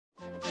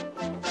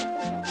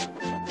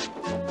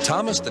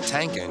Thomas the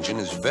Tank Engine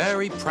is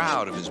very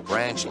proud of his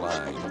branch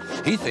line.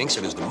 He thinks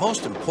it is the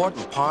most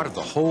important part of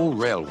the whole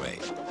railway.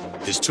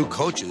 His two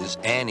coaches,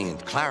 Annie and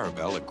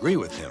Clarabel, agree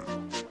with him.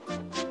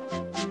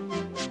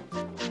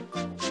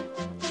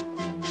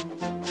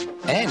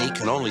 Annie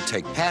can only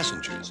take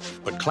passengers,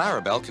 but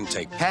Clarabel can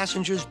take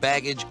passengers,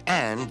 baggage,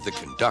 and the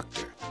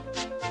conductor.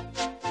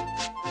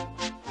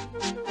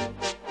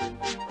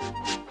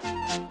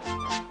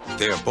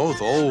 They are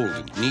both old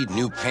and need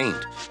new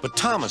paint, but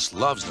Thomas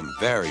loves them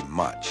very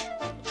much.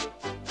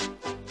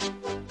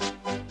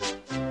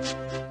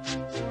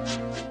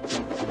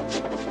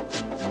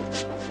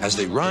 As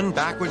they run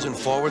backwards and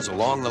forwards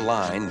along the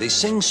line, they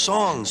sing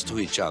songs to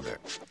each other.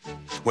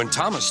 When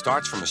Thomas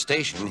starts from a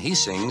station, he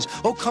sings,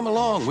 "Oh, come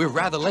along, we're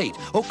rather late.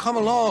 Oh, come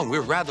along,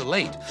 we're rather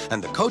late."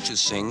 And the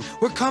coaches sing,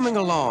 "We're coming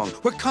along,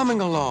 we're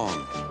coming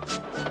along."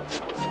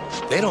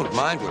 They don't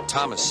mind what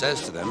Thomas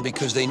says to them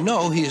because they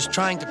know he is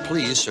trying to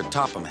please Sir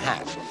Topham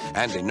Hatt.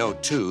 And they know,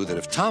 too, that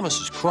if Thomas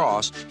is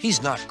cross,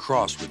 he's not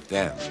cross with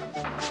them.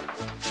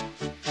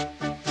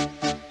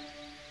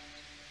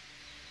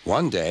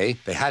 One day,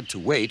 they had to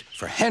wait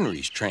for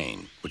Henry's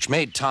train, which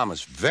made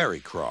Thomas very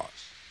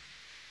cross.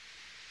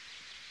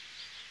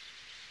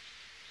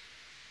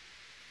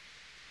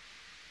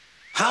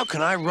 How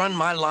can I run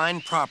my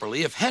line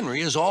properly if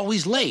Henry is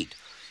always late?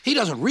 He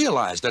doesn't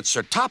realize that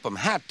Sir Topham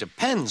Hatt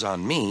depends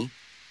on me.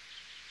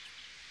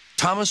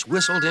 Thomas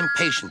whistled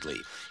impatiently.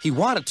 He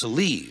wanted to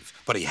leave,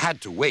 but he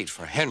had to wait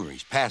for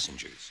Henry's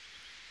passengers.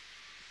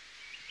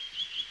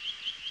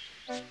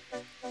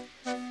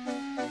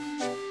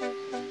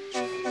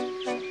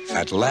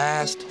 At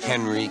last,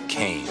 Henry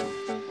came.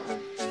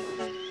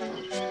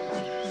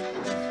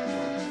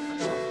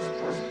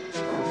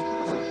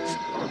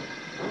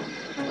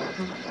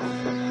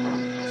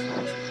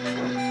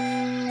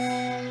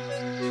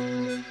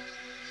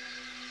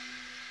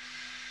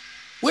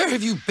 Where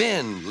have you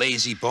been,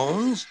 lazy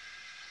bones?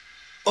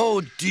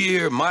 Oh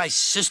dear, my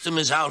system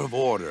is out of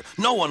order.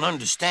 No one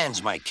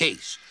understands my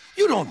case.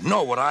 You don't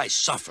know what I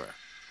suffer.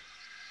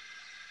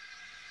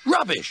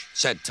 Rubbish,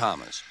 said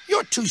Thomas.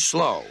 You're too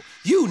slow.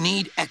 You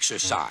need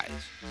exercise.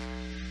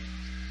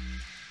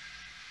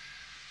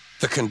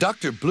 The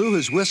conductor blew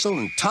his whistle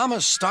and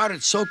Thomas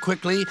started so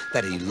quickly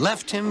that he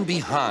left him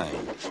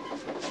behind.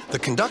 The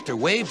conductor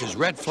waved his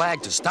red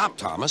flag to stop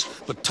Thomas,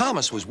 but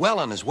Thomas was well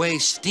on his way,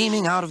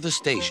 steaming out of the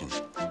station.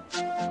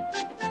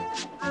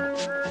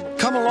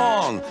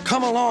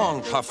 Come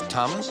along, puffed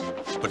Thomas.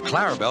 But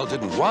Clarabel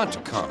didn't want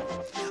to come.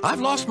 I've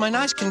lost my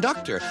nice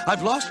conductor.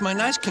 I've lost my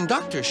nice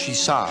conductor, she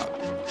sobbed.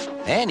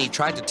 Annie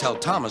tried to tell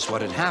Thomas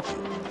what had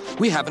happened.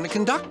 We haven't a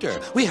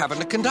conductor. We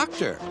haven't a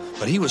conductor.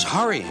 But he was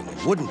hurrying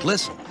and wouldn't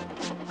listen.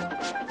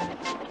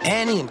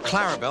 Annie and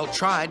Clarabel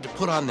tried to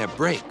put on their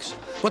brakes,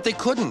 but they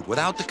couldn't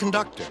without the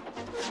conductor.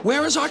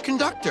 Where is our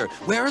conductor?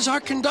 Where is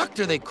our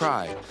conductor? They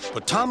cried.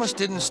 But Thomas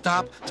didn't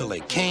stop till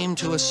they came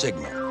to a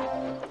signal.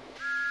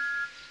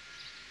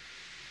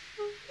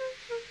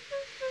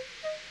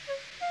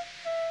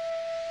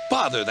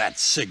 Bother that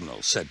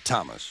signal, said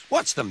Thomas.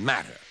 What's the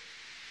matter?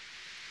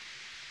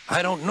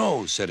 I don't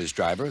know, said his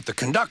driver. The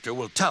conductor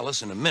will tell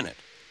us in a minute.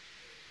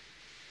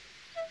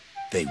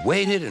 They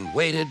waited and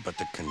waited, but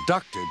the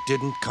conductor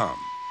didn't come.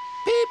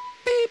 Beep,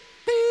 beep,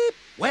 beep.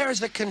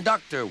 Where's the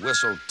conductor?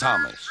 Whistled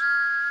Thomas.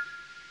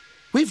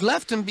 We've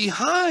left him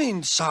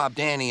behind, sobbed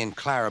Annie and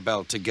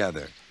Clarabel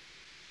together.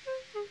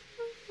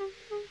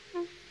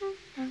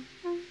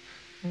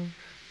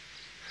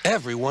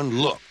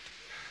 Everyone looked.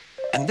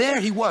 And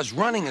there he was,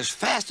 running as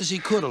fast as he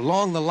could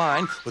along the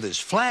line with his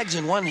flags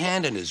in one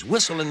hand and his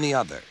whistle in the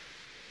other.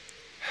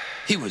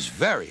 He was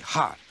very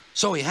hot,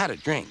 so he had a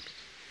drink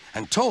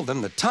and told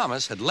them that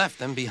Thomas had left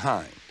them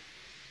behind.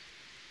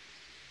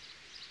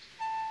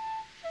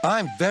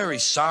 I'm very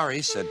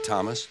sorry, said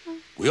Thomas.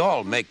 We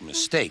all make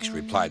mistakes,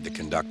 replied the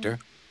conductor.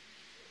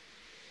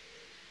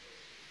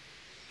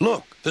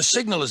 Look, the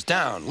signal is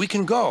down. We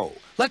can go.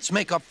 Let's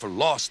make up for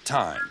lost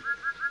time.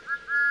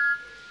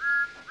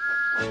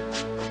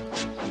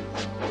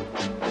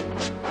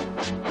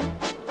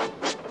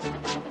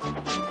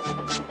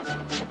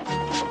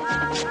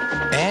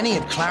 Annie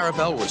and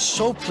Clarabel were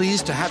so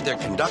pleased to have their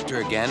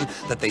conductor again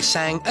that they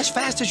sang "As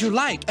fast as you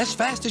like, as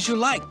fast as you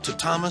like" to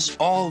Thomas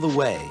all the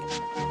way.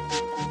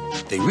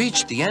 They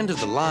reached the end of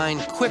the line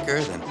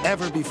quicker than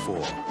ever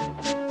before.